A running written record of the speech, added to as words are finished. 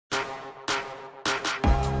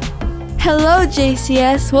Hello,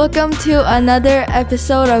 JCS. Welcome to another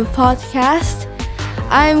episode of podcast.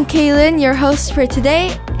 I'm Kaylyn, your host for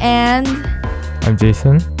today, and I'm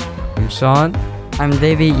Jason. I'm Sean. I'm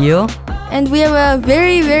David Yu. And we have a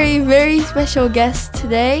very, very, very special guest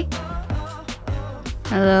today.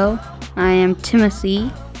 Hello, I am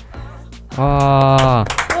Timothy.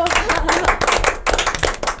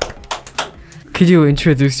 Could you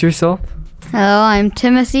introduce yourself? Hello, I'm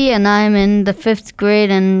Timothy and I'm in the 5th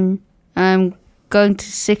grade and I'm going to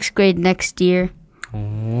 6th grade next year.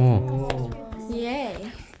 Oh.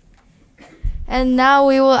 Yay. And now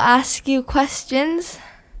we will ask you questions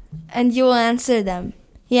and you will answer them.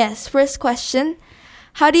 Yes, first question.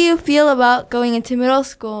 How do you feel about going into middle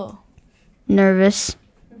school? Nervous.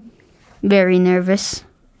 Very nervous.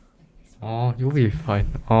 Oh, you'll be fine.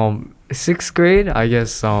 6th grade, I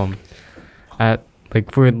guess, at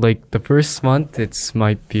for the first month, it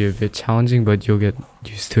might be a bit challenging, but you'll get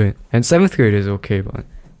used to it. And 7th grade is okay, but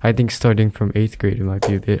I think starting from 8th grade, it might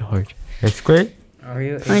be a bit hard. 8th grade? Are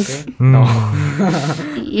you 8th grade? No.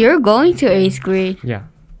 You're going to 8th grade. Yeah.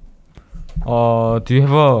 Do you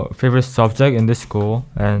have a favorite subject in this school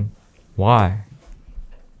and why?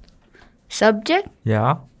 Subject?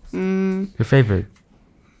 Yeah? Your favorite?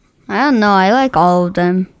 I don't know. I like all of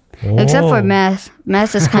them. Except for math.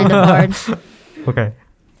 Math is kind of hard. Okay.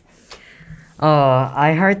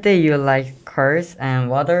 I heard that you like cars, and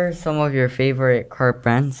what are some of your favorite car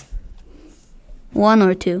brands? 1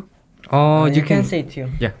 or 2. Oh, you can say 2.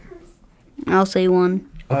 Yeah. I'll say 1.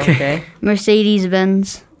 Okay.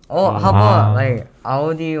 Mercedes-Benz. Oh, how about like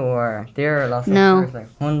Audi or there are lots of No. cars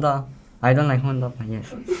like Honda? I don't like Honda, but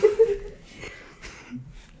yes.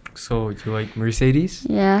 So you like Mercedes?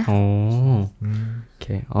 Yeah. Oh.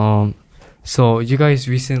 Okay. So you guys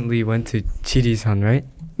recently went to Chirisan, right?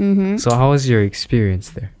 Mm-hmm. So how was your experience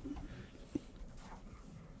there?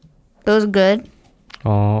 It was good.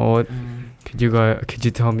 Could you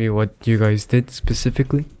tell me what you guys did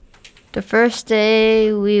specifically? The first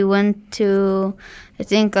day we went to, I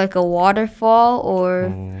think, like a waterfall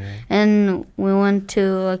and we went to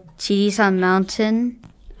like Chirisan Mountain.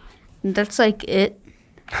 And that's like it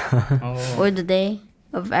for the day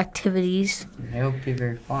of activities. It will be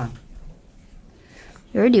very fun.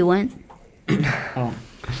 You already went. Oh,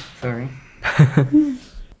 sorry.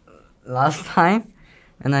 Last time,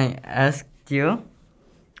 when I asked you,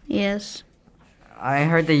 Yes. I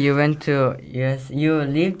heard that you went to US. You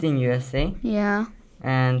lived in USA. Yeah.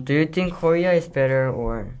 And do you think Korea is better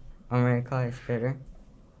or America is better?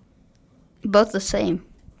 Both the same.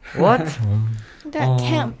 What? That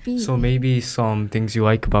can't be. So maybe some things you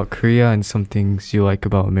like about Korea and some things you like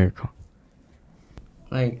about America.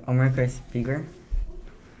 Like America is bigger,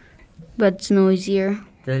 But it's noisier.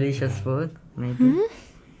 delicious food, maybe.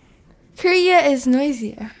 Korea is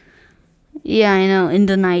noisier. Yeah, I know. In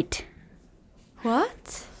the night.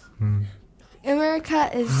 What?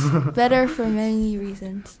 America is better for many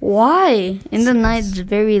reasons. Why? In the night it's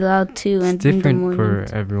very loud too. It's And in the different morning. for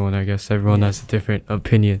everyone, I guess. Everyone has a different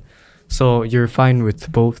opinion. So you're fine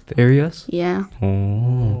with both areas? Yeah.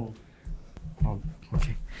 Oh.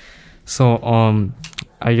 Okay. So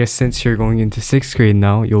I guess since you're going into 6th grade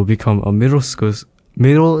now, you'll become a middle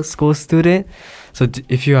school student. So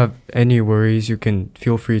if you have any worries, you can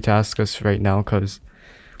feel free to ask us right now because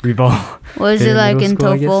we've all. What is been it like middle in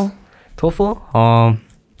school, I guess. TOEFL? TOEFL?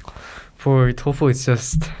 For TOEFL, it's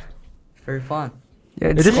just. Very fun. Yeah,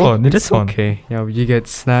 It is fun. It is fun. Okay. Yeah, you get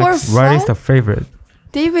snacks. For Writing's fun? the favorite.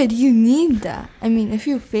 David, you need that. I mean, if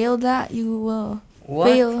you fail that, you will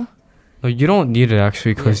fail. No, you don't need it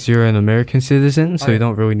actually because you're an American citizen, so you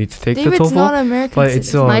don't really need to take the David's TOEFL. not American but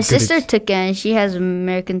it's citizen. My good sister took it and she has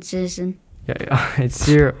American citizen. Yeah, it's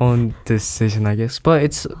your own decision, I guess. But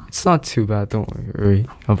it's not too bad. Don't worry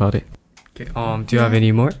about it. Okay. Do you have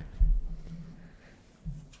any more?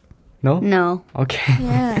 No. No. Okay.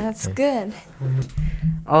 Yeah, that's good.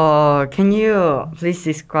 Can you please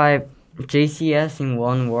describe JCS in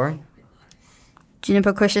one word?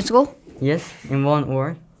 Juniper Christian School? Yes, in one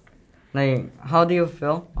word. Like, how do you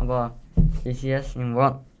feel about JCS in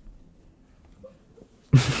one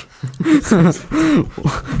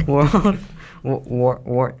word?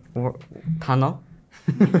 단어?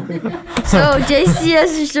 So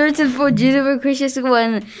JCS is shortened for Juniper Christian School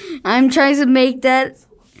and I'm trying to make that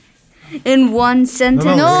in one sentence.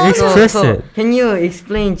 No. Express it. Can you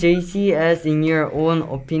explain JCS in your own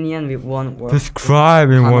opinion with one word?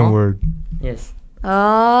 Describe in 단어? one word. Yes.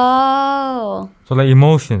 Oh. So like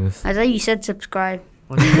emotions. I thought you said subscribe.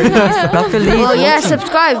 Dr. Lee. Well, yeah,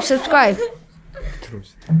 subscribe.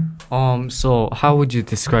 So how would you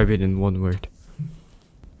describe it in one word?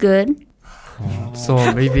 Good. So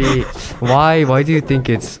maybe why do you think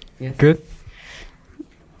it's Yes. good?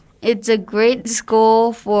 It's a great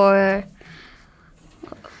school for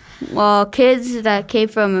kids that came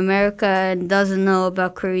from America and doesn't know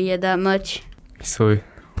about Korea that much. So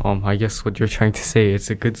I guess what you're trying to say, it's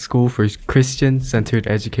a good school for Christian-centered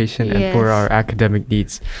education and for Yes. our academic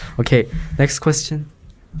needs. Okay, next question.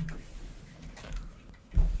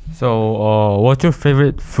 So, what's your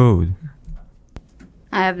favorite food?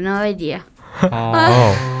 I have no idea.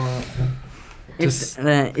 If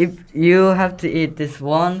you have to eat this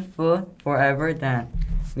one food forever, then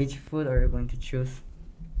which food are you going to choose?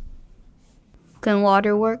 Can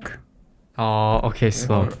water work? Okay,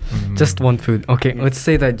 so just one food. Okay, let's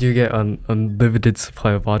say that you get an unlimited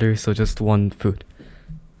supply of water, so just one food.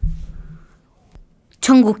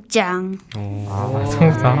 청국장.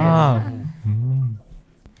 청국장.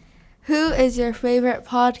 Who is your favorite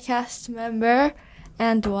podcast member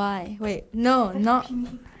and why? Wait, no, not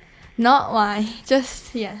why.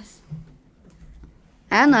 Just yes.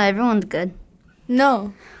 I don't know, everyone's good.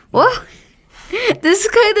 No. What? This is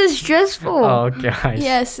kind of stressful. Okay, I see.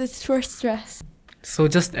 Yes, it's for stress. So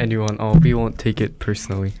just anyone. We won't take it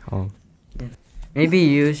personally. Maybe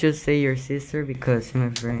you should say your sister because she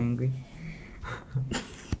might be very angry.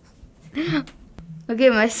 Okay,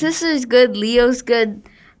 my sister's good, Leo's good,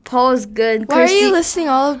 Paul's good. Why are you listing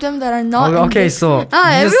all of them that are not? Okay, in this? so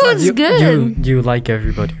everyone's good. You like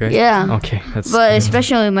everybody, right? Yeah. Okay, that's. But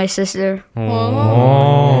especially my sister.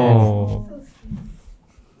 Oh.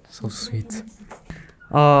 So sweet.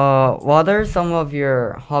 What are some of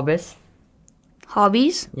your hobbies?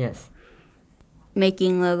 Hobbies? Yes.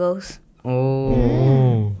 Making Legos.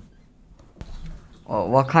 Oh.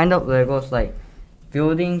 What kind of Legos? Like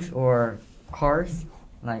buildings or cars?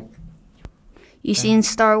 Like. You seen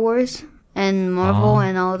Star Wars and Marvel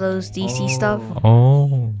and all those DC stuff?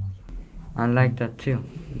 Oh. I like that too.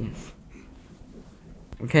 Yes.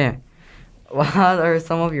 Okay. What are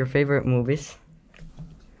some of your favorite movies?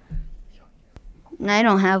 I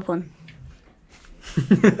don't have one.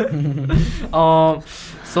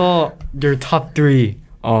 So your top three,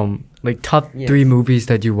 top three movies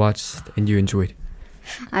that you watched and you enjoyed.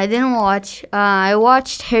 I didn't watch. I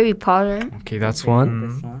watched Harry Potter. Okay, that's one.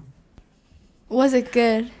 This one. Was it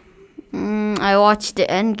good? I watched the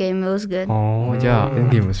Endgame. It was good. Oh yeah,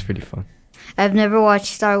 Endgame was pretty fun. I've never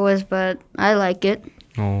watched Star Wars, but I like it.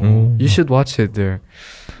 You should watch it there.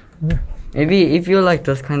 Maybe if you like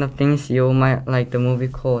those kind of things, you might like the movie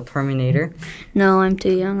called Terminator. No, I'm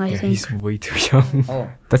too young, I think. He's way too young. Oh.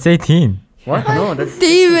 That's 18. What? No, that's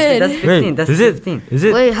David! 15. That's 15. Wait, That's is 15. it? Is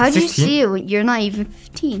it? Wait, how do you 16? see it? You're not even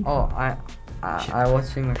 15. Oh, I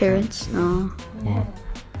watching my Parents? No.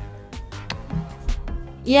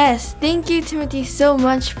 Yes, thank you, Timothy, so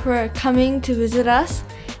much for coming to visit us.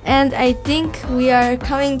 And I think we are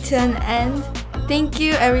coming to an end. Thank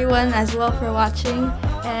you, everyone, as well, for watching.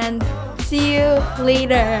 And see you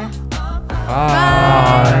later.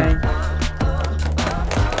 Bye.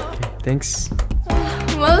 Okay, thanks.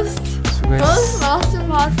 Most awesome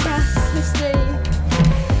podcast.